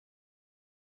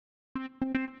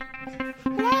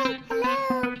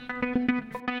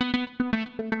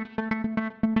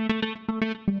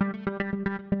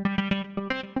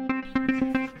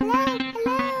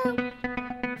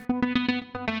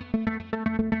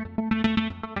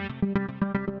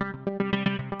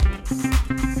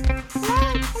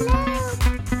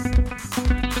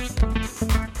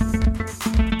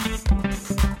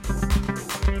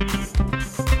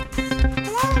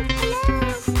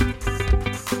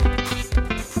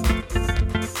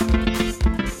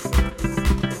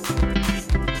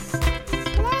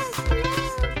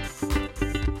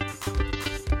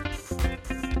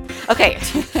Okay.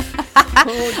 All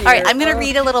right, I'm going to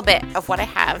read a little bit of what I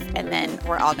have, and then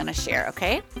we're all going to share,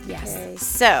 okay? Yes. Okay.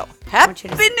 So, Happy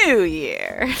New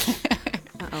Year.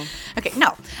 Uh-oh. Okay,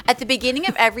 no. At the beginning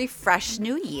of every fresh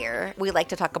new year, we like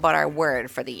to talk about our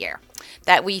word for the year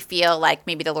that we feel like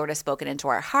maybe the Lord has spoken into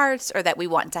our hearts or that we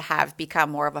want to have become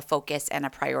more of a focus and a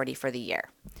priority for the year.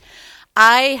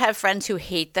 I have friends who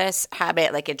hate this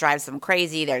habit, like it drives them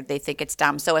crazy. They think it's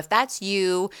dumb. So if that's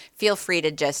you, feel free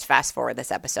to just fast forward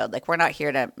this episode. Like we're not here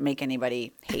to make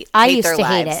anybody hate their lives.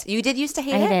 Hate it. You did used to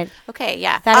hate it? Did. Okay,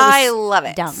 yeah. I love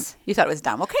it. Dumb. You thought it was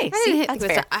dumb. Okay, See, that's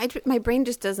fair. my brain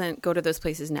just doesn't go to those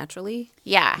places naturally.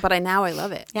 Yeah. But now I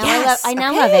love it. Now Yes. I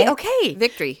now love it. Okay.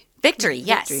 Victory.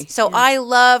 Yes. Victory. So Yeah.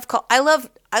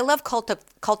 I love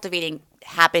cultivating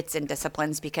habits and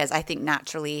disciplines because I think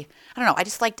naturally, I don't know, I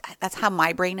just that's how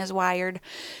my brain is wired.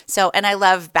 So, and I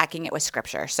love backing it with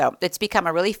scripture. So it's become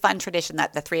a really fun tradition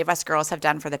that the three of us girls have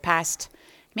done for the past,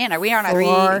 man, are we on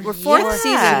We're fourth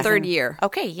season, third year.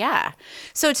 Okay, yeah.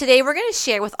 So today we're going to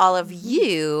share with all of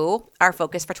you our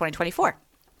focus for 2024.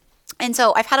 And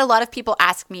so I've had a lot of people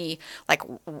ask me, like,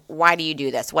 why do you do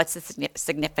this? What's the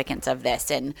significance of this?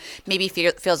 And maybe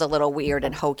feels a little weird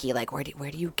and hokey, like, where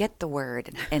do you get the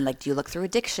word? And like, do you look through a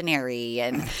dictionary?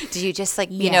 And do you just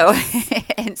like, you know?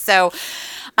 And so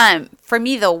for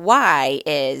me, the why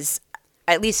is,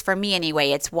 at least for me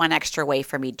anyway, it's one extra way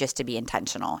for me just to be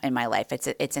intentional in my life.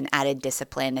 It's an added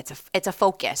discipline. It's a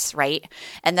focus, right?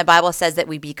 And the Bible says that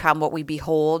we become what we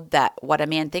behold, that what a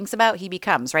man thinks about, he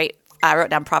becomes, right? I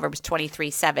wrote down Proverbs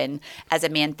 23:7, as a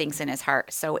man thinks in his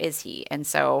heart, so is he. And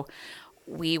so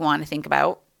I want to think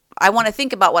about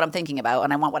what I'm thinking about,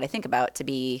 and I want what I think about to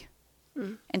be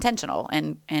intentional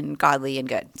and godly and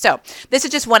good. So this is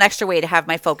just one extra way to have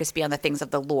my focus be on the things of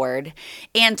the Lord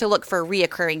and to look for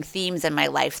reoccurring themes in my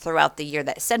life throughout the year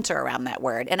that center around that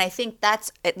word. And I think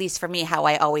that's, at least for me, how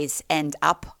I always end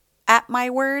up at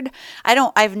my word.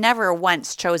 I've never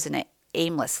once chosen it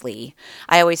aimlessly.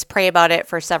 I always pray about it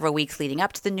for several weeks leading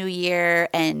up to the new year.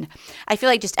 And I feel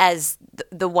like just as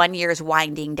the 1 year is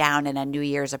winding down and a new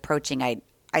year is approaching, I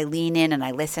lean in and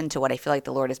I listen to what I feel like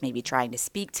the Lord is maybe trying to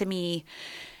speak to me.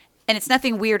 And it's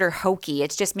nothing weird or hokey.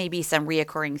 It's just maybe some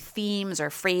reoccurring themes or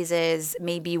phrases,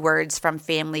 maybe words from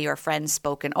family or friends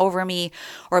spoken over me,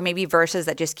 or maybe verses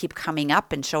that just keep coming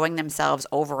up and showing themselves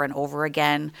over and over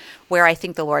again, where I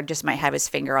think the Lord just might have his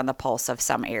finger on the pulse of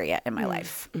some area in my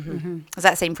life. Mm-hmm. Is that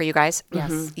the same for you guys?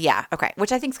 Yes. Mm-hmm. Yeah. Okay.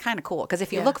 Which I think is kind of cool because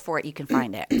if you look for it, you can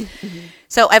find it.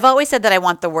 So I've always said that I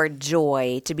want the word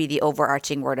joy to be the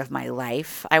overarching word of my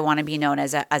life. I want to be known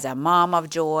as a mom of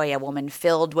joy, a woman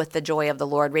filled with the joy of the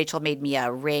Lord. Rachel made me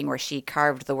a ring where she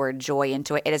carved the word joy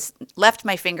into it. It has left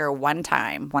my finger one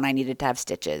time when I needed to have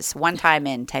stitches, one time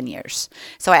in 10 years.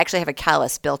 So I actually have a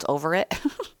callus built over it.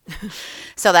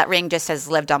 So that ring just has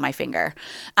lived on my finger.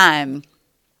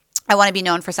 I want to be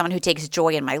known for someone who takes joy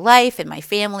in my life, in my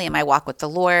family, in my walk with the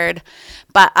Lord.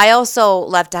 But I also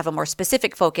love to have a more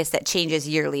specific focus that changes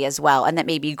yearly as well, and that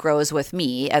maybe grows with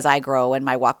me as I grow in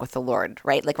my walk with the Lord,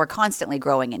 right? Like we're constantly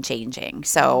growing and changing.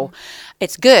 So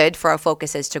it's good for our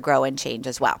focuses to grow and change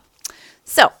as well.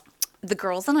 So the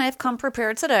girls and I have come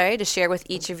prepared today to share with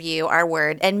each of you our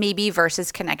word and maybe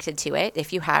verses connected to it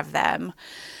if you have them.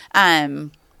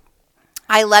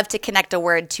 I love to connect a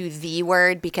word to the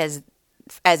word because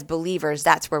as believers,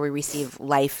 that's where we receive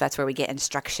life. That's where we get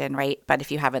instruction, right? But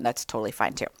if you haven't, that's totally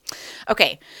fine too.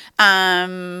 Okay.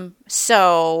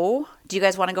 So do you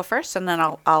guys want to go first and then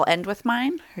I'll end with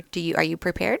mine? Or are you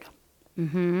prepared?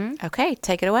 Mm-hmm. Okay.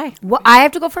 Take it away. Well, I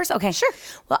have to go first? Okay. Sure.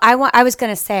 Well, I was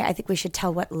going to say, I think we should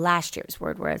tell what last year's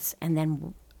word was. And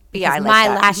then I like my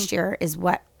that. last year is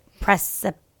what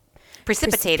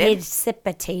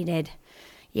precipitated.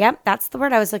 Yep, that's the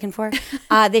word I was looking for.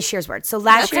 This year's word. So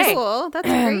last year's Cool. That's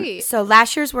great. So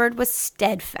last year's word was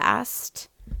steadfast.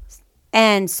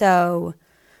 And so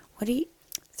what do you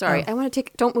Sorry, I want to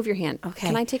don't move your hand. Okay.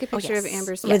 Can I take a picture yes. of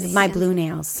Amber's with my blue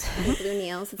nails? blue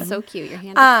nails? It's so cute. Your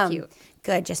hand is cute.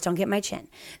 Good, just don't get my chin.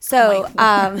 So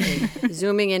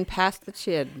Zooming in past the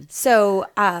chin. So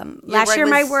last word year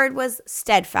my was- word was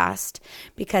steadfast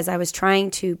because I was trying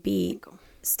to be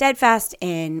steadfast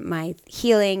in my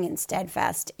healing and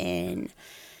steadfast in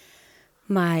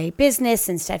my business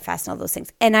and steadfast in all those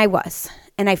things. And I was.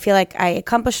 And I feel like I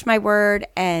accomplished my word,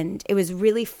 and it was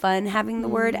really fun having the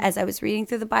word as I was reading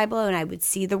through the Bible, and I would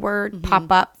see the word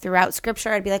pop up throughout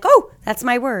Scripture. I'd be like, oh, that's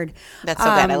my word. That's so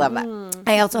good. I love that.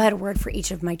 I also had a word for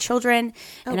each of my children,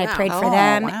 and I wow. prayed for Oh,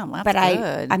 them. wow, that's but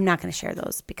good. I'm not going to share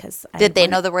those because Did they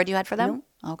know the word you had for them?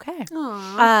 No. Okay.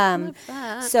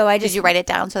 So I just Did you write it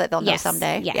down so that they'll know Yes,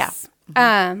 someday? Yes.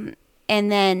 Yeah.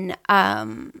 And then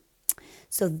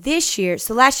So last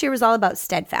year was all about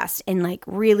steadfast and like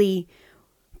really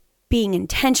being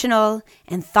intentional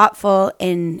and thoughtful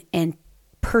and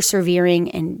persevering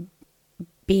and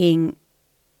being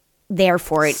there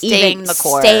for it. Staying the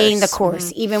course. Staying the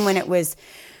course, even when it was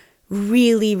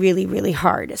really, really, really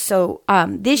hard. So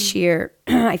this year,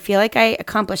 I feel like I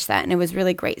accomplished that, and it was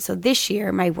really great. So this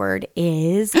year, my word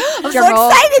is... I'm so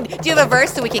excited. Do you have a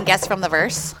verse so we can guess from the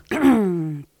verse?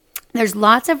 There's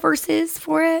lots of verses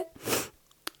for it.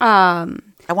 I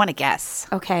want to guess.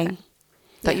 Okay.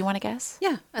 Don't you want to guess?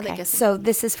 Yeah, I like guessing. So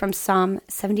this is from Psalm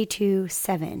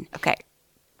 72:7. Okay.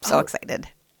 So excited.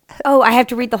 Oh, I have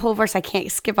to read the whole verse. I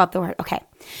can't skip out the word. Okay.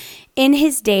 In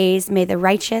his days may the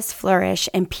righteous flourish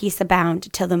and peace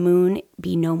abound till the moon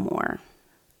be no more.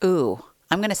 Ooh,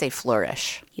 I'm going to say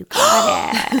flourish. You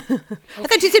got it. I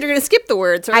thought you said you were going to skip the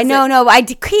word. So I know, no, I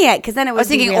can't because then it I was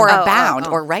be thinking real. or abound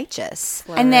or righteous.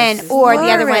 And then, or the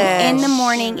other one, Flourish. in the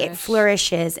morning it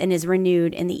flourishes and is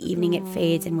renewed. In the evening it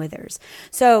fades and withers.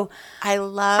 So I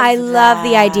love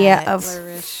the idea that. of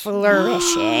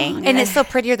flourishing. And it's so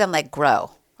prettier than like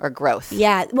grow or growth.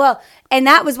 Yeah, well, and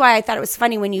that was why I thought it was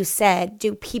funny when you said,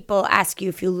 do people ask you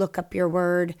if you look up your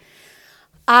word?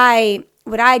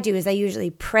 What I do is I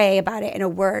usually pray about it in a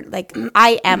word. Like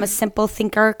I am a simple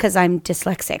thinker because I'm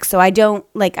dyslexic, so I don't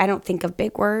think of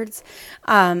big words.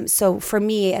 So for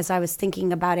me, as I was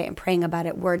thinking about it and praying about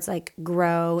it, words like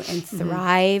grow and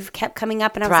thrive kept coming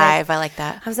up, and Thrive, I like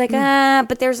that. I was like,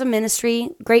 but there's a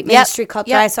great ministry called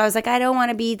Thrive. So I was like, I don't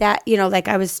want to be that, like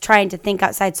I was trying to think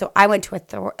outside. So I went to a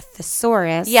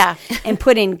thesaurus and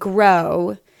put in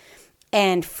grow,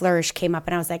 and flourish came up,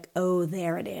 and I was like, oh,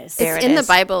 there it is. It's in the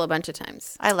Bible a bunch of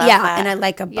times. I love that. And I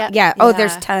like Yeah. Oh,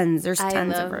 there's tons. There's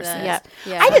tons of verses. that.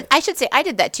 Yeah. I should say I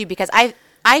did that too because I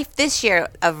this year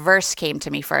a verse came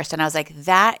to me first and I was like,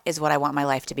 that is what I want my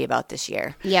life to be about this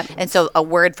year. Yep. And so a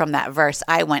word from that verse,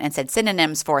 I went and said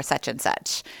synonyms for such and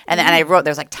such. And then I wrote,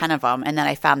 there's like 10 of them. And then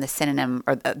I found the synonym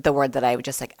or the word that I was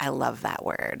just like, I love that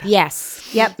word. Yes.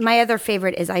 Yep. My other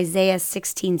favorite is Isaiah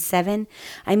 16:7.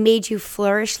 I made you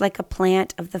flourish like a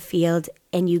plant of the field,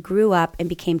 and you grew up and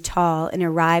became tall and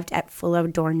arrived at full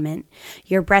adornment.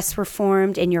 Your breasts were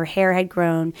formed and your hair had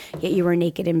grown, yet you were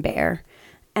naked and bare.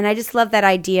 And I just love that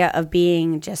idea of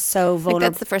being just so I think vulnerable.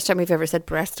 that's the first time we've ever said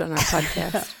breast on our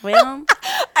podcast. Well,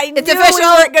 I knew we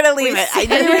weren't going to leave it. I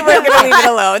knew we weren't going to leave it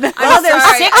alone. well, there's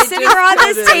sorry, six I sitting just on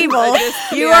this couldn't. table. I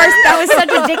That was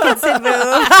such a Dickinson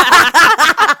move.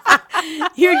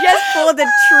 You just pulled a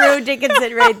true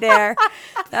Dickinson right there.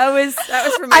 That was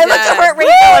for my I looked at dad. her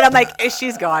Rachel and I'm like,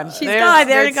 she's gone. She's gone.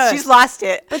 There it goes. She's lost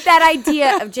it. But that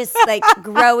idea of just like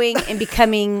growing and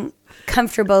becoming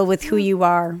comfortable with who you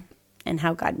are and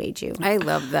how God made you. I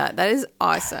love that. That is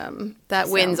awesome. That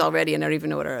wins already, and I don't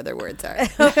even know what our other words are.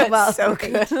 Well, so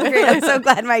good. Great. I'm so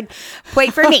glad.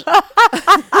 Point for me. All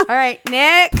right,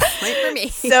 Nick. Wait for me.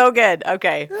 So good.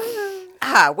 Okay.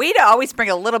 We always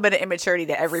bring a little bit of immaturity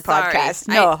to every Sorry. podcast.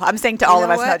 No, I'm saying to all of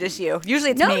know us, what? not just you.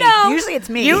 Usually it's No, me. no. Usually it's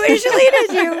me. Usually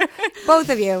it is you. Both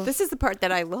of you. This is the part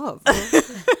that I love. This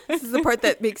is the part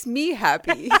that makes me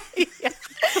happy. This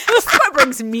is what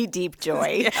brings me deep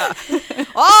joy.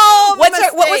 Oh, What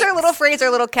was our little phrase, our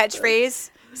little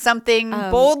catchphrase? Something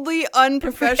boldly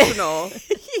unprofessional,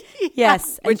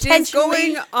 Yes. which is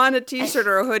intentionally- going on a T-shirt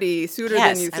or a hoodie sooner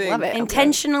Yes, than you I think. love it.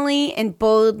 intentionally and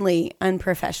boldly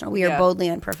unprofessional. We are Yeah. boldly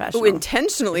unprofessional. Oh,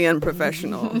 intentionally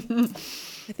unprofessional.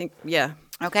 I think, yeah.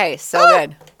 Okay, so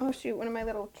good. Oh shoot! One of my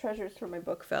little treasures from my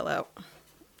book fell out.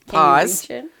 Pause.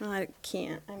 Can you reach it? I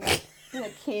can't. I'm in a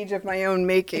cage of my own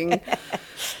making.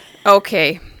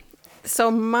 Okay. So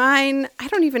mine, I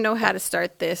don't even know how to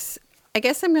start this. I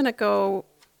guess I'm going to go,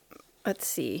 let's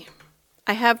see.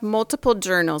 I have multiple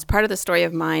journals. Part of the story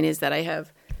of mine is that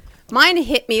mine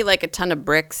hit me like a ton of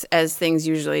bricks, as things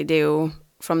usually do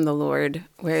from the Lord,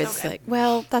 where it's like,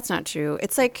 well, that's not true.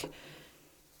 It's like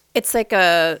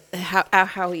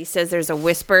how he says there's a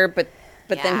whisper, but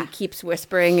then Yeah. he keeps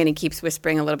whispering, and he keeps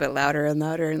whispering a little bit louder and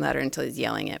louder and louder until he's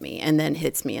yelling at me, and then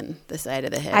hits me in the side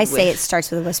of the head. I say it starts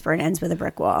with a whisper and ends with a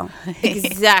brick wall.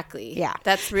 Exactly. Yeah.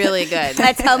 That's really good.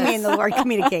 That's how me and the Lord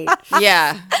communicate.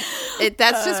 Yeah.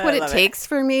 That's just what it takes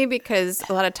for me, because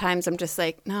a lot of times I'm just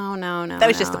like, no. That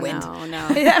was just the wind. No.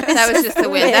 That was just the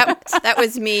wind. That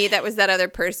was me. That was that other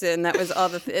person. That was all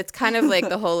it's kind of like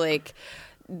the whole like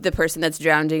the person that's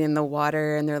drowning in the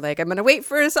water, and they're like, I'm going to wait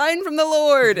for a sign from the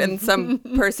Lord. And some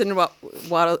person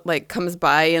like comes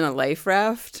by in a life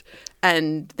raft,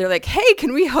 and they're like, hey,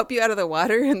 can we help you out of the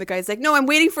water? And the guy's like, no, I'm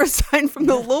waiting for a sign from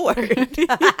the Lord. And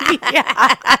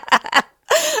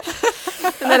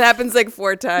that happens like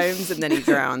 4 times, and then he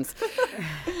drowns.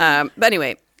 But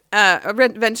anyway,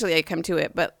 eventually I come to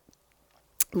it. But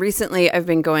recently I've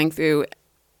been going through,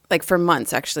 like for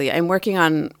months actually, I'm working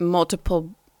on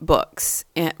multiple books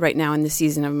right now in the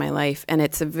season of my life, and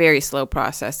it's a very slow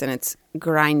process, and it's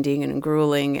grinding and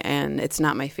grueling, and it's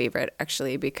not my favorite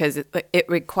actually, because it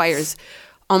requires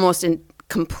almost in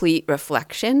complete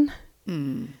reflection.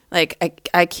 Like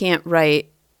I can't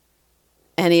write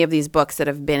any of these books that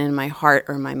have been in my heart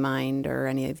or my mind or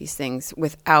any of these things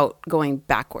without going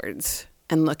backwards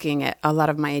and looking at a lot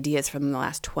of my ideas from the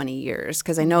last 20 years,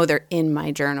 because I know they're in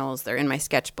my journals, they're in my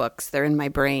sketchbooks, they're in my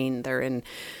brain, they're in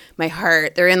my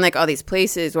heart, they're in like all these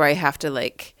places where I have to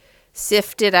like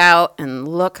sift it out and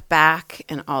look back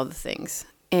and all the things.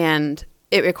 And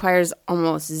it requires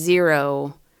almost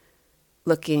zero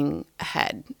looking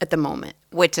ahead at the moment.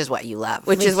 Which is what you love.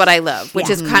 Which is what I love, which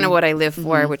is kind of what I live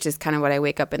for, which is kind of what I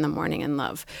wake up in the morning and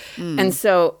love. And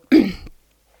so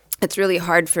it's really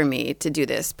hard for me to do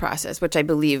this process, which I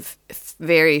believe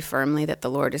very firmly that the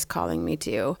Lord is calling me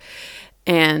to.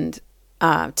 And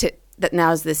that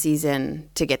now's the season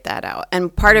to get that out.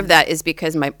 And part of that is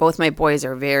because both my boys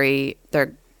are literally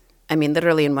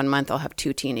in 1 month I'll have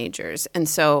 2 teenagers. And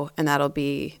that'll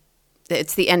be,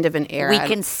 it's the end of an era. We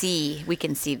can see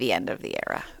the end of the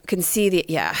era.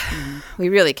 We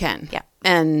really can. Yeah.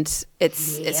 And so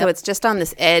it's just on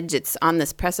this edge, it's on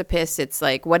this precipice. It's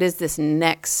like, what is this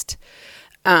next?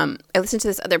 I listen to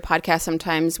this other podcast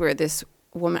sometimes where this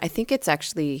woman, I think it's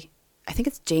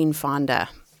Jane Fonda,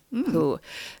 who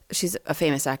she's a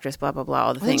famous actress, blah, blah, blah,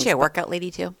 all the Wasn't things. she a workout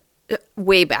lady too?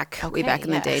 Way back in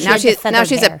the day. Now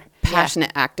She's a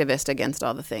passionate activist against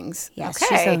all the things. Yes,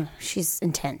 Okay. she's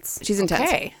intense. She's intense.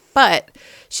 Okay. But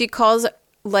she calls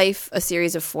life a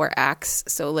series of 4 acts.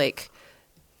 So like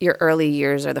your early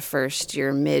years are the first,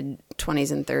 your mid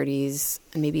 20s and 30s,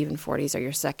 and maybe even 40s are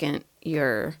your second,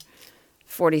 your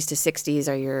 40s to 60s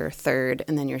are your third,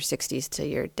 and then your 60s to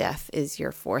your death is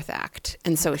your 4th act.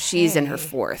 And so she's in her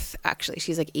 4th, actually.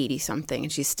 She's like 80 something,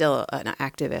 and she's still an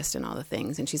activist and all the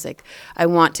things. And she's like, I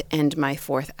want to end my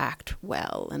 4th act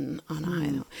well and on a high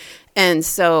note. And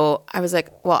so I was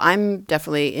like, well, I'm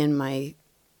definitely in my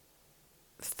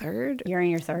 3rd. You're in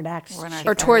your 3rd act. Or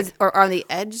on the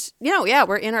edge. Yeah,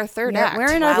 we're in our 3rd act.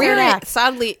 We're in our 3rd act.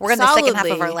 We're in the second half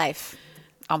of our life.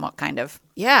 Almost, kind of.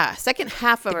 Yeah, second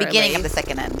half of The our beginning life. of the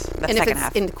second end. The And if second it's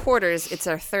half. in quarters, it's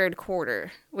our 3rd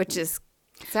quarter, which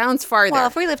sounds farther. Well,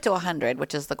 if we live to 100,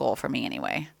 which is the goal for me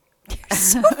anyway.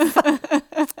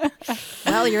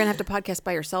 Well, you're going to have to podcast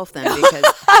by yourself then, because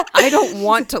I don't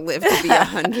want to live to be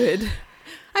 100.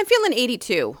 I'm feeling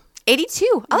 82.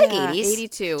 82. I like Yeah, 80s.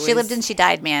 82 She is- lived and she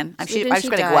died, man. I'm She lived and just she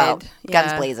going to go out. died.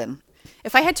 Guns Yeah. blazing.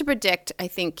 If I had to predict, I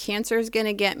think cancer is going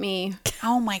to get me.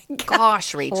 Oh my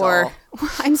gosh, Rachel. Or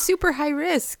I'm super high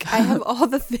risk. I have all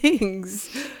the things.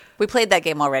 We played that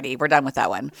game already. We're done with that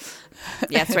one.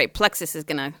 Yeah, that's right. Plexus is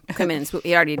going to come in and swoop.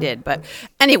 He already did. But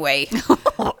anyway,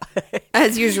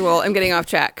 as usual, I'm getting off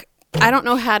track. I don't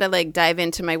know how to like dive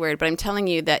into my word, but I'm telling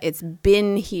you that it's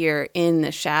been here in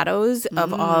the shadows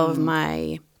of all of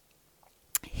my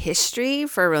history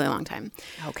for a really long time.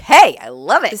 Okay, I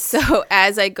love it. So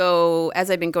as I've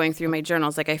been going through my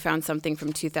journals, like I found something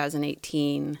from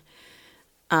 2018.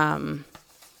 From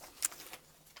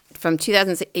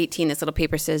 2018, this little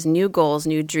paper says, new goals,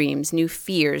 new dreams, new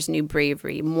fears, new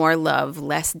bravery, more love,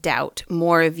 less doubt,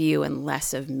 more of you and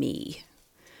less of me.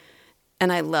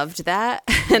 And I loved that.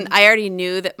 And I already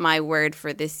knew that my word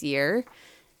for this year,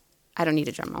 I don't need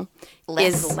a drum roll,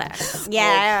 is less.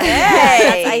 Yeah.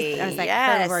 Hey, I was like,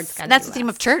 yes. her word's gotta And that's be the theme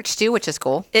less. of church too, which is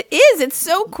cool. It is. It's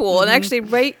so cool. And actually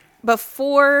right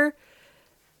before,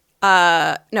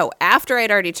 after I'd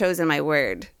already chosen my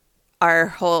word, our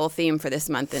whole theme for this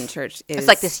month in church is... It's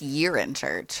like this year in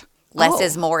church. Less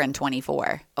is more in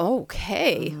 24.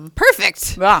 Okay.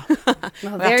 Perfect. Yeah.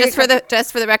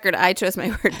 Just for the record, I chose my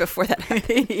word before that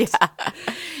happened. Yeah.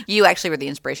 You actually were the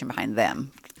inspiration behind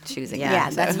them choosing Yeah,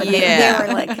 that. that's what Yeah. they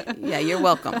were like. Yeah, you're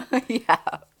welcome. Yeah.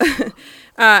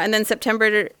 And then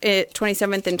September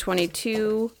 27th and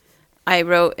 22, I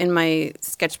wrote in my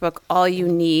sketchbook, all you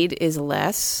need is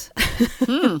less.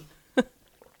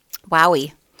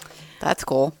 Wowie. That's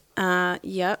cool.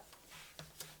 Yep.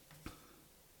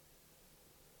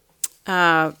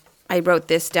 I wrote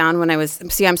this down when I was,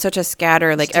 I'm such a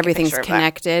scatter, like take a everything's picture of that.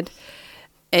 connected.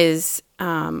 We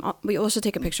should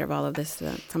take a picture of all of this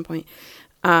at some point.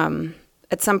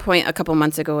 At some point a couple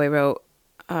months ago, I wrote,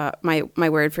 my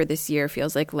word for this year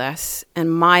feels like less,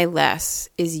 and my less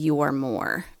is your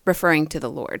more, referring to the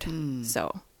Lord.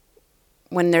 So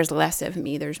when there's less of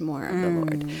me, there's more of the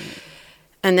Lord.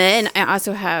 And then I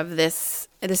also have this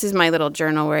is my little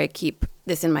journal where I keep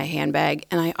this in my handbag,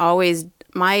 and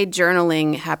my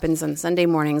journaling happens on Sunday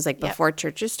mornings, like before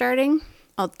church is starting.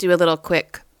 I'll do a little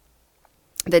quick,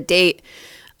 the date,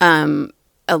 a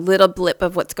little blip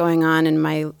of what's going on in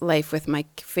my life with my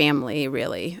family,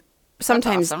 really.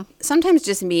 Sometimes, awesome. sometimes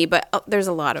just me, but there's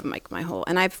a lot of my whole,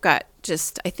 and I've got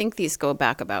I think these go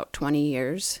back about 20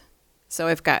 years. So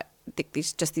I've got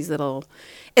these little,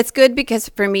 it's good because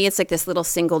for me, it's like this little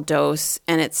single dose,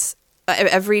 and it's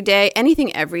every day.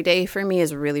 Anything every day for me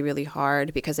is really, really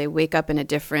hard because I wake up in a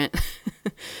different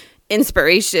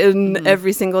inspiration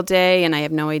every single day, and I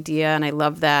have no idea. And I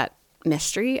love that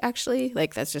mystery, actually.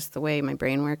 Like, that's just the way my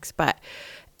brain works. But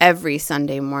every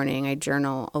Sunday morning, I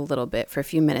journal a little bit for a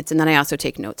few minutes, and then I also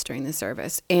take notes during the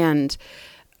service. And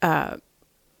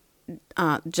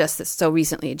so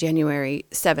recently, January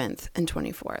 7th and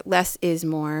 24, less is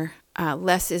more.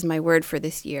 Less is my word for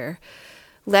this year.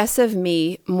 Less of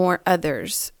me, more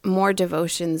others, more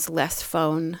devotions, less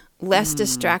phone, less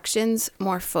distractions,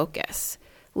 more focus,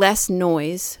 less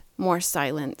noise, more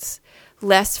silence,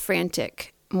 less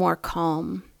frantic, more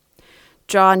calm.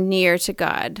 Draw near to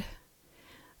God.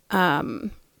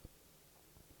 I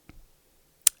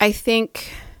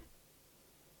think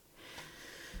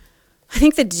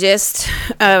the gist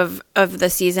of the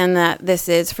season that this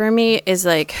is for me is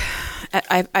like,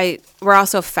 we're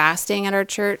also fasting at our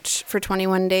church for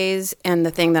 21 days. And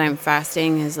the thing that I'm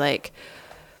fasting is like,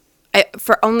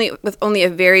 with only a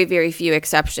very, very few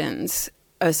exceptions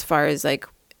as far as like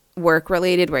work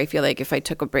related, where I feel like if I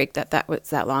took a break that was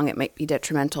that long, it might be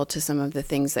detrimental to some of the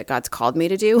things that God's called me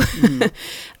to do.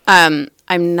 I'm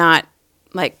not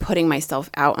like putting myself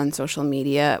out on social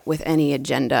media with any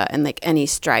agenda and like any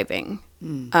striving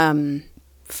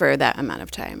for that amount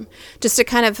of time, just to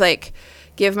kind of like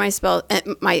give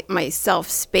myself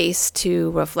space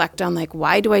to reflect on like,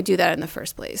 why do I do that in the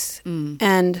first place?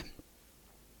 And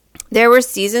there were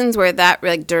seasons where that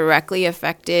like directly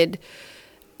affected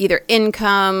either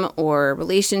income or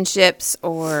relationships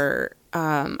or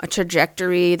a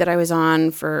trajectory that I was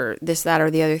on for this, that,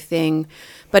 or the other thing.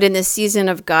 But in this season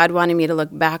of God wanting me to look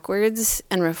backwards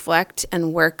and reflect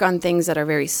and work on things that are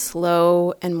very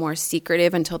slow and more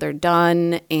secretive until they're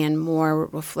done, and more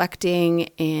reflecting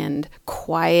and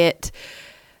quiet,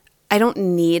 I don't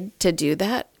need to do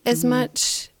that as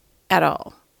much at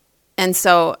all. And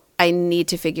so I need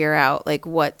to figure out like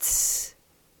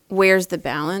where's the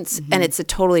balance? And it's a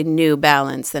totally new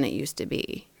balance than it used to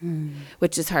be,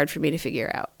 which is hard for me to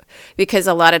figure out. Because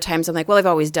a lot of times I'm like, well, I've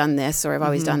always done this or I've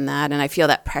always done that. And I feel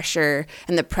that pressure.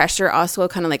 And the pressure also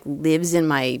kind of like lives in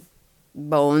my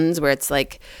bones, where it's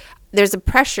like there's a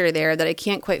pressure there that I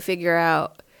can't quite figure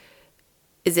out.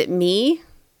 Is it me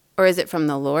or is it from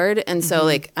the Lord? And so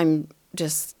like I'm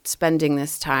just spending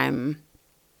this time.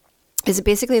 Is it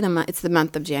basically it's the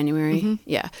month of January?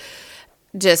 Yeah.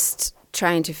 Just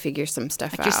trying to figure some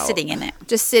stuff out. Just sitting in it.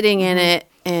 Just sitting in it,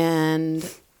 and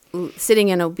sitting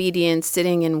in obedience,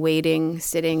 sitting in waiting,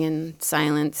 sitting in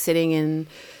silence, sitting in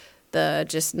the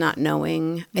just not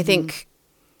knowing. I think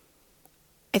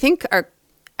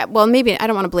maybe I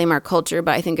don't want to blame our culture,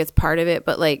 but I think it's part of it.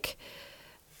 But like,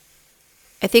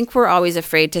 I think we're always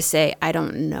afraid to say, I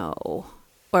don't know,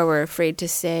 or we're afraid to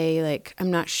say like,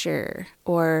 I'm not sure,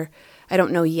 or I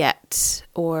don't know yet,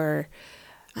 or,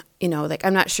 you know, like,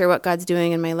 I'm not sure what God's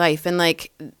doing in my life. And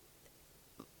like,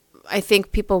 I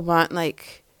think people want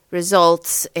like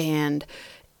results and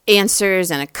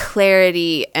answers and a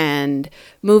clarity and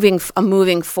moving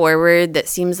forward that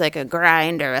seems like a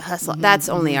grind or a hustle. That's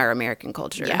only our American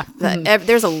culture. Yeah.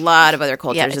 There's a lot of other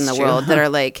cultures in the true. world that are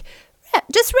like,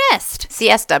 just rest.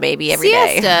 Siesta, baby, every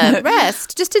day. Siesta,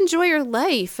 rest. Just enjoy your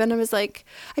life. And I was like,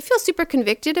 I feel super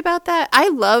convicted about that. I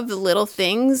love the little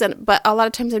things, but a lot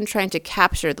of times I'm trying to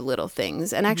capture the little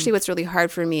things. And actually what's really hard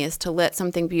for me is to let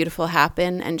something beautiful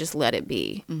happen and just let it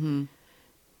be.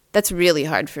 That's really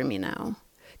hard for me now,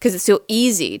 because it's so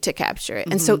easy to capture it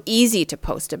and so easy to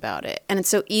post about it. And it's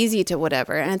so easy to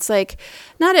whatever. And it's like,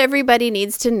 not everybody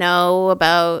needs to know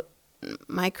about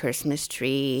my Christmas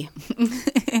tree,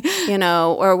 you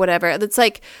know, or whatever. It's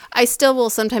like, I still will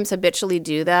sometimes habitually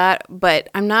do that, but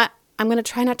I'm going to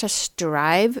try not to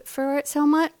strive for it so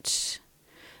much.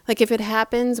 Like, if it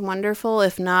happens, wonderful.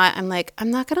 If not, I'm like,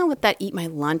 I'm not going to let that eat my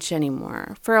lunch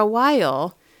anymore. For a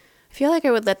while, I feel like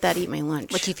I would let that eat my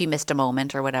lunch. Like if you missed a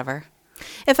moment or whatever.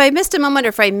 If I missed a moment, or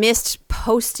if I missed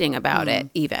posting about it,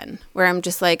 even, where I'm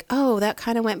just like, oh, that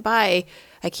kind of went by.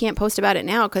 I can't post about it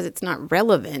now because it's not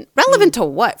relevant. Relevant to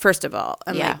what, first of all?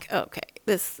 I'm like, okay,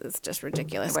 this is just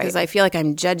ridiculous, because I feel like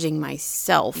I'm judging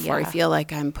myself, or I feel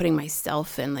like I'm putting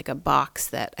myself in like a box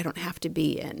that I don't have to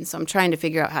be in. So I'm trying to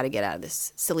figure out how to get out of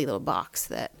this silly little box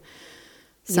that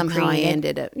somehow I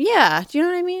ended up. Yeah. Do you know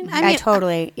what I mean? I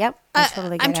totally get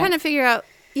I'm trying to figure out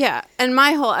Yeah. And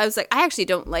I was like, I actually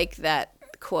don't like that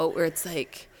quote where it's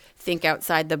like, think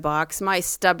outside the box. My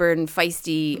stubborn,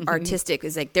 feisty, artistic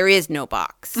is like, there is no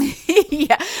box.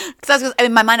 Yeah. Because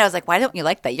in my mind, I was like, why don't you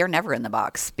like that? You're never in the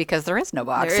box because there is no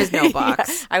box. There is no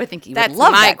box. Yeah. I would think you That's would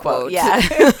love my that quote. quote. Yeah.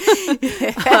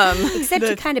 Except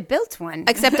you kind of built one.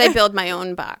 Except I build my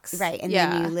own box. Right, and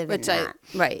then you live in that.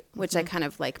 Right, which I kind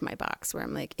of like my box where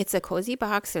I'm like, it's a cozy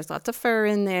box. There's lots of fur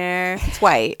in there. It's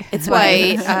white. It's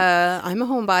white. I'm a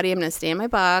homebody. I'm going to stay in my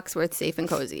box where it's safe and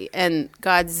cozy. And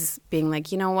God's being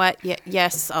like, you know what?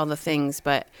 Yes, all the things,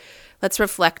 but let's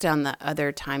reflect on the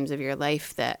other times of your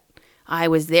life that I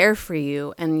was there for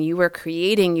you and you were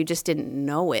creating. You just didn't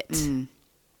know it. You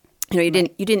know, you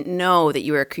didn't know that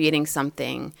you were creating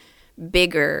something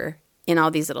bigger in all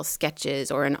these little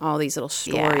sketches or in all these little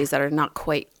stories that are not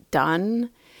quite done.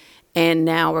 And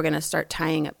now we're going to start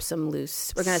tying up some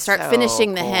loose. We're going to start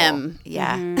finishing the hem.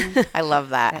 Yeah. I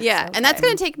love that. Yeah. And that's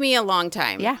going to take me a long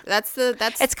time. Yeah. That's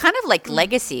It's kind of like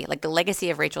legacy, like the legacy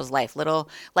of Rachel's life.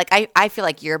 I feel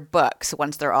like your books,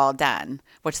 once they're all done,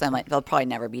 which they'll probably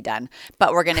never be done,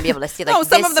 but we're going to be able to see like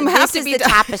some of them have to be the done.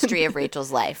 tapestry of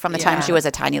Rachel's life from the time she was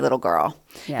a tiny little girl.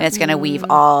 Yeah. And it's going to weave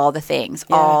all the things,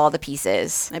 all the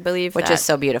pieces. I believe which that. is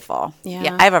so beautiful.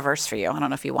 Yeah. I have a verse for you. I don't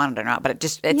know if you want it or not, but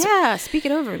it's speak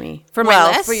it over me. For my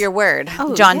list? for your word.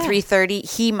 Oh, John yeah.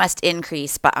 3:30, he must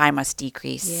increase, but I must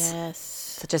decrease. Yes.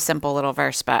 Such a simple little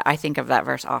verse, but I think of that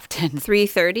verse often.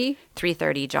 3:30?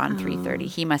 3:30, John 3:30,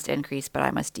 he must increase, but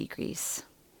I must decrease.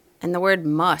 And the word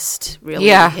must really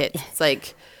hit. It's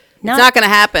like, it's not going to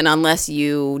happen unless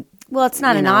you... Well, it's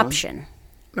not an know. option.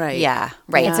 Right. Yeah,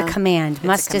 right. It's a command.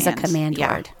 Must is a command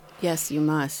Yeah. word. Yes, you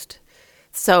must.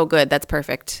 So good. That's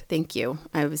perfect. Thank you.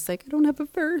 I was like, I don't have a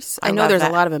verse. I know love there's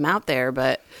that. a lot of them out there,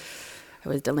 but I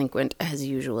was delinquent as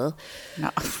usual. No.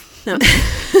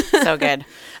 So good.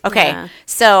 Okay. Yeah.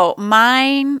 So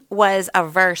mine was a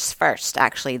verse first,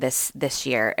 actually, this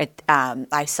year.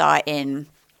 I saw it in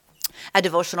a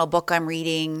devotional book I'm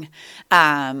reading.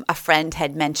 A friend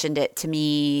had mentioned it to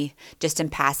me just in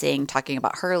passing, talking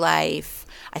about her life.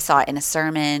 I saw it in a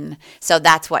sermon. So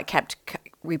that's what kept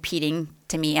repeating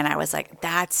to me, and I was like,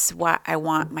 that's what I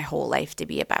want my whole life to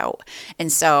be about.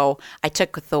 And so I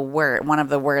took one of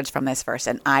the words from this verse,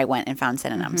 and I went and found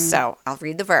synonyms. So I'll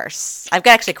read the verse. I've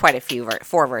got actually quite a few,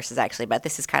 4 verses actually, but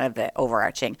this is kind of the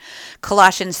overarching.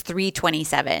 Colossians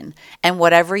 3:27, and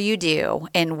whatever you do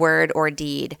in word or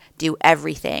deed, do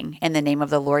everything in the name of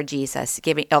the Lord Jesus,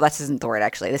 this isn't the word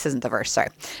actually. This isn't the verse. Sorry.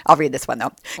 I'll read this one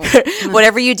though.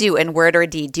 Whatever you do in word or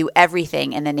deed, do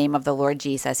everything in the name of the Lord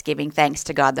Jesus, giving thanks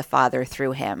to God the Father through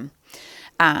him.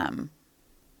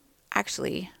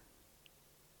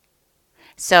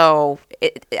 So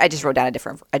I just wrote down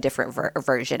a different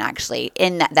version actually.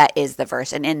 In that is the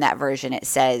verse, and in that version it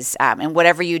says, "And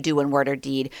whatever you do in word or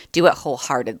deed, do it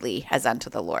wholeheartedly as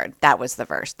unto the Lord." That was the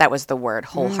verse. That was the word,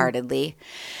 wholeheartedly.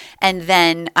 And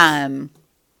then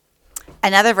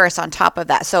another verse on top of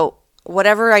that. So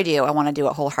whatever I do, I want to do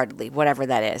it wholeheartedly, whatever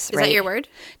that is. Is right? that your word?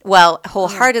 Well,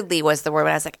 wholeheartedly was the word. But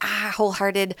I was like,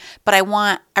 wholehearted. But I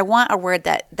want a word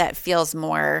that feels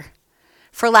more,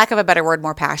 for lack of a better word,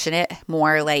 more passionate,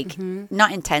 more like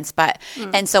not intense, but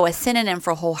and so a synonym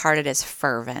for wholehearted is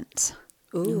fervent.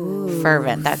 Ooh.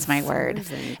 Fervent, that's my word.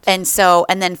 And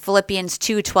then Philippians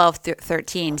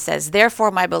 2:12-13 says,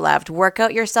 "Therefore, my beloved, work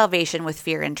out your salvation with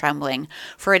fear and trembling,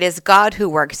 for it is God who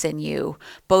works in you,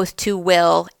 both to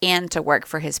will and to work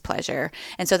for his pleasure."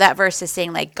 And so that verse is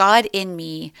saying, like, God in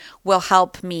me will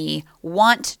help me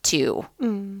want to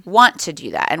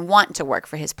do that and want to work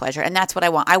for his pleasure. And that's what I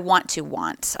want. I want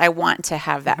to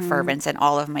have that fervence in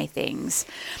all of my things.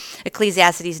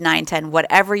 Ecclesiastes 9:10,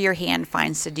 whatever your hand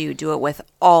finds to do, do it with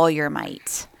all your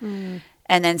might. And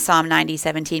then Psalm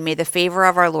 90:17, may the favor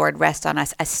of our Lord rest on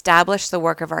us. Establish the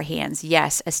work of our hands.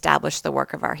 Yes, establish the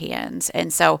work of our hands.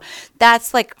 And so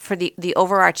that's like for the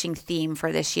overarching theme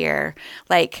for this year.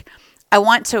 Like, I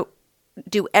want to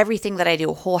do everything that I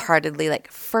do wholeheartedly,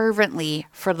 like fervently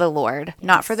for the Lord,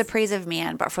 not for the praise of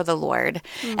man, but for the Lord.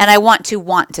 And I want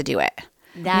to do it.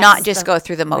 Not just go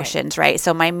through the motions, right?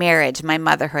 So my marriage, my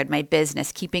motherhood, my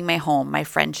business, keeping my home, my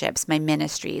friendships, my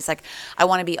ministries. Like, I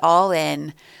want to be all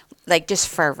in, like, just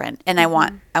fervent. And I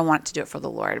want to do it for the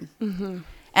Lord.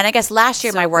 And I guess last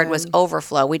year my word was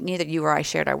overflow. Neither you or I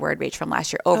shared our word, Rach, from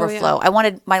last year. Overflow. I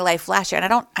wanted my life last year,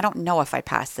 and I don't know if I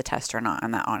passed the test or not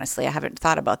on that. Honestly, I haven't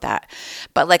thought about that.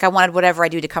 But like, I wanted whatever I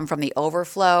do to come from the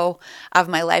overflow of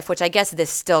my life, which I guess this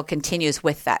still continues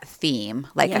with that theme.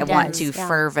 Like, I want to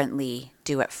fervently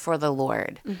do it for the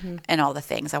Lord and all the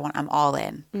things. I'm all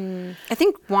in. I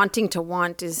think wanting to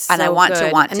want is And so I want good.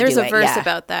 to want and to there's do a it, verse yeah.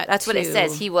 about that. That's what it too.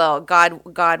 says. He will.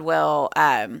 God will.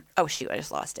 Oh shoot! I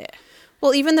just lost it.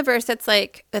 Well, even the verse that's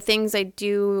like the things I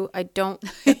do, I don't.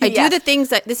 I do the things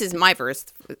that. This is my verse.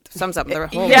 Sums up the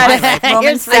whole. Yes. Bible.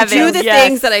 Romans I 7, do the yes.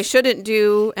 things that I shouldn't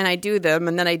do, and I do them,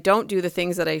 and then I don't do the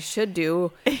things that I should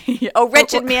do. Oh,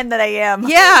 wretched man that I am.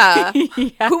 Yeah.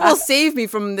 Who will save me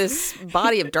from this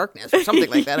body of darkness or something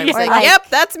like that? I was Or like, like- yep,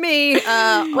 that's me.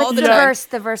 All What's the the time. verse?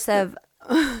 The verse of,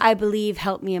 I believe,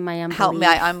 help me in my unbelief. Help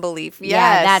my unbelief. Yes.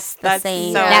 Yeah, that's the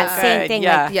same. So that good. same thing.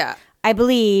 Yeah. Like, Yeah. I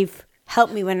believe,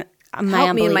 help me when my Help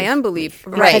unbelief. me in my unbelief.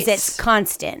 Right. Because it's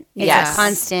constant. It's Yes. a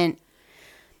constant.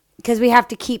 Because we have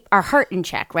to keep our heart in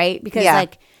check, right? Because Yeah.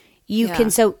 like you Yeah.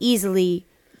 can so easily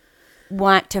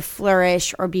want to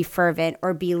flourish or be fervent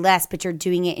or be less, but you're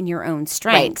doing it in your own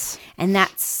strength, and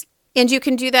that's And you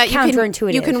can do that.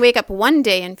 Counterintuitive. You can wake up one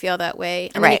day and feel that way,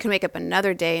 and then you Right. can wake up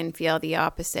another day and feel the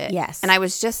opposite. Yes. And I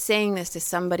was just saying this to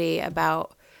somebody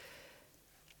about.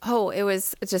 Oh, it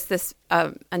was just this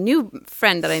a new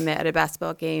friend that I met at a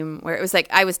basketball game where it was like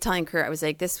I was telling Kurt, I was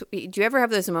like, "This. Do you ever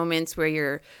have those moments where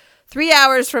you're 3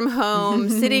 hours from home,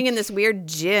 sitting in this weird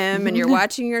gym, and you're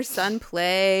watching your son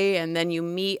play, and then you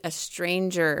meet a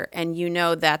stranger, and you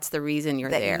know that's the reason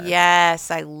you're there." Yes,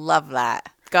 I love that.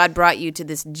 God brought you to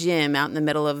this gym out in the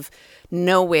middle of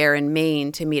nowhere in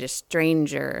Maine to meet a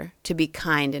stranger, to be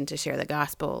kind and to share the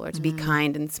gospel, or to be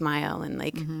kind and smile and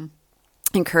like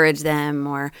encourage them.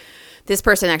 Or this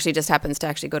person actually just happens to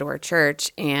actually go to our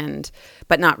church,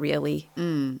 but not really.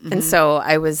 And so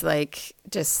I was like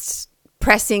just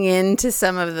pressing into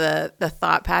some of the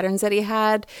thought patterns that he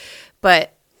had.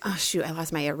 But oh shoot, I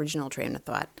lost my original train of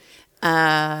thought.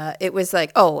 It was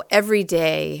like, every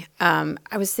day. I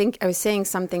was saying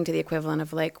something to the equivalent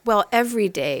of like, well, every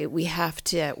day we have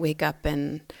to wake up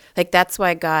and like that's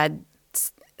why God.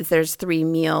 There's 3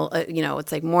 meal.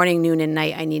 It's like morning, noon, and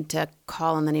night. I need to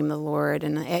call on the name of the Lord,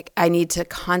 and I need to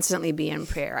constantly be in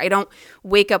prayer. I don't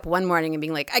wake up one morning and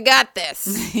being like, I got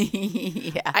this.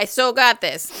 Yeah. I so got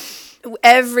this.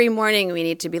 Every morning we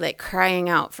need to be like crying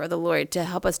out for the Lord to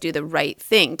help us do the right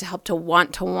thing, to help to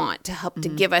want, to help to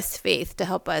give us faith, to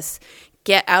help us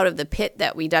get out of the pit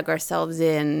that we dug ourselves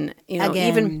in,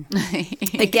 even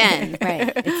again.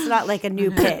 right. It's not like a new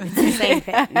pit; it's the same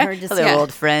pit. And we're just Hello,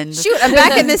 old friend. Shoot, I'm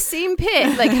back in the same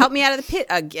pit. Like, help me out of the pit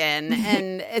again.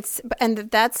 And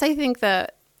that's I think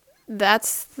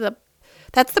that's the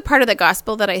part of the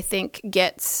gospel that I think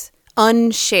gets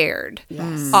unshared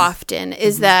often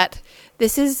is that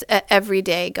this is an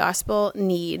everyday gospel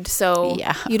need. So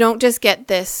you don't just get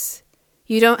this.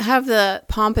 You don't have the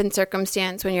pomp and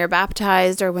circumstance when you're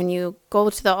baptized or when you go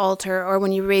to the altar or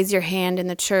when you raise your hand in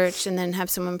the church and then have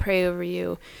someone pray over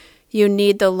you. You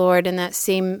need the Lord in that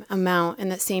same amount, in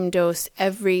that same dose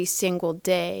every single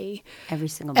day. every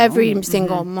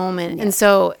single moment. And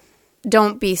so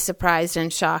don't be surprised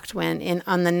and shocked when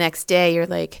on the next day you're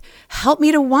like, help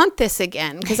me to want this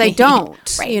again because I don't,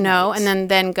 and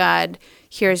then God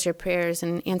hears your prayers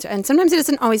and answer. And sometimes it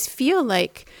doesn't always feel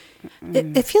like,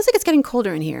 it feels like it's getting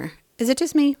colder in here. Is it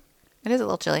just me? It is a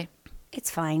little chilly. It's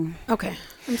fine. Okay.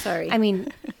 I'm sorry. I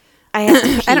mean, I have to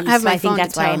pee, I don't have so my I think phone to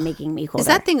that's why tell. I'm making me colder. Is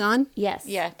that thing on? Yes.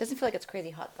 Yeah, it doesn't feel like it's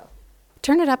crazy hot though.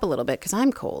 Turn it up a little bit because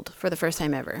I'm cold for the first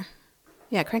time ever.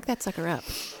 Yeah, crank that sucker up.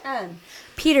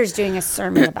 Peter's doing a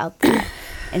sermon about that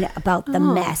and about the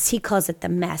mess. He calls it the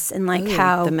mess, and like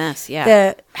how the mess,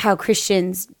 yeah. how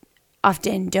Christians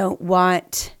often don't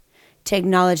want to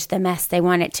acknowledge the mess. They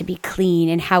want it to be clean,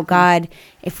 and how God,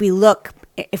 if we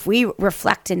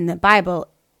reflect in the Bible,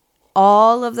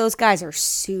 all of those guys are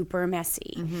super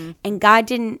messy, and God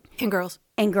didn't. And girls.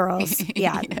 And girls,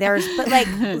 yeah. But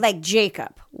like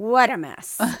Jacob, what a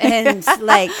mess, and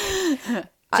like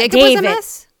Jacob David, was a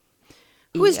mess?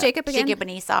 Who is Jacob again? Jacob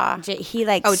and Esau. He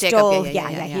like Oh, Jacob. stole. Yeah,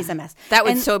 He's a mess. That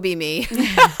would And- so be me.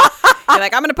 You're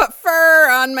like, I'm going to put fur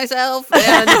on myself and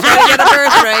try to get a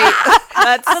birthright.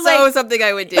 That's something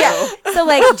I would do. So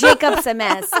like Jacob's a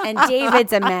mess and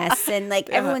David's a mess and like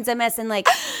everyone's a mess, and like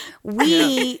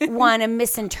we want to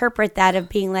misinterpret that of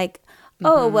being like,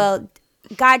 oh well,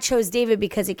 God chose David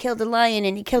because he killed a lion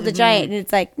and he killed a giant, and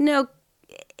it's like, no,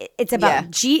 it's about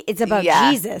it's about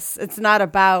Jesus. It's not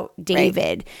about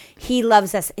David. He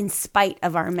loves us in spite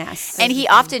of our mess, And he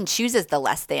often chooses the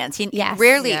less thans. He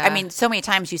rarely, Yeah. I mean, so many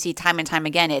times you see time and time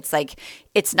again, it's like,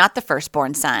 it's not the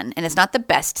firstborn son and it's not the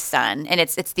best son and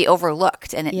it's the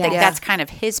overlooked. And like, that's kind of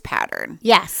his pattern.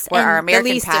 yes, Where and our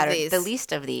American least of pattern, these. the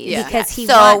least of these. Yeah. because he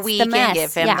so wants we the can mess.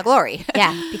 give him the glory.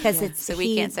 Yeah, because it's So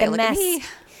we can't say, the look at mess. me.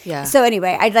 Yeah. So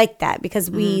anyway, I like that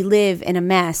because we live in a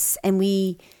mess, and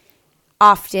we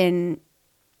often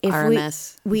if Are a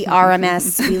mess. we are a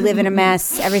mess. We live in a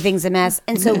mess. Everything's a mess.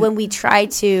 And so when we try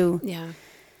to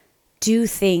do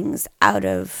things out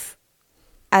of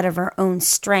our own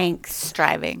strength,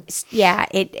 Striving. yeah,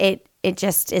 it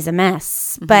just is a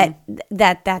mess. But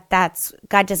that's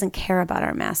God doesn't care about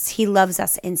our mess. He loves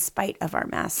us in spite of our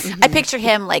mess. I picture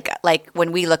him like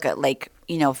when we look at like,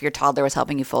 you know, if your toddler was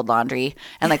helping you fold laundry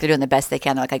and like they're doing the best they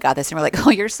can, they're like, I got this, and we're like, oh,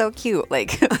 you're so cute,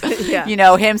 like, you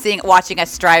know, him watching us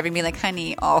striving, being like,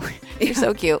 honey, oh, you're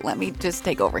so cute, let me just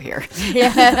take over here.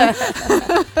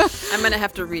 I'm gonna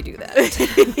have to redo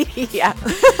that. Yeah,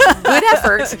 good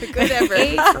effort. Good effort.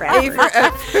 A for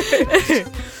effort.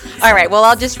 All right, well,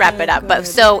 I'll just wrap it up. But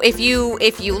so if you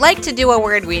like to do a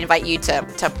word, we invite you to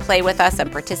play with us and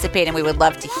participate, and we would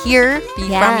love to hear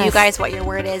from you guys what your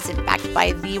word is and backed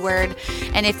by the word.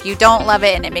 And if you don't love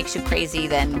it and it makes you crazy,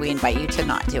 then we invite you to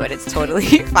not do it. It's totally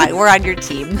fine. We're on your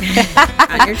team.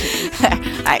 On your team.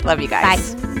 All right, love you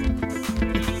guys.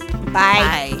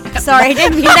 Bye. Sorry, I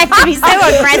didn't mean that to be so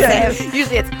aggressive.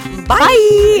 Usually it's bye.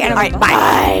 Bye. All right, bye.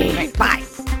 All right, bye.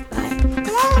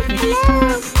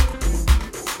 Hello.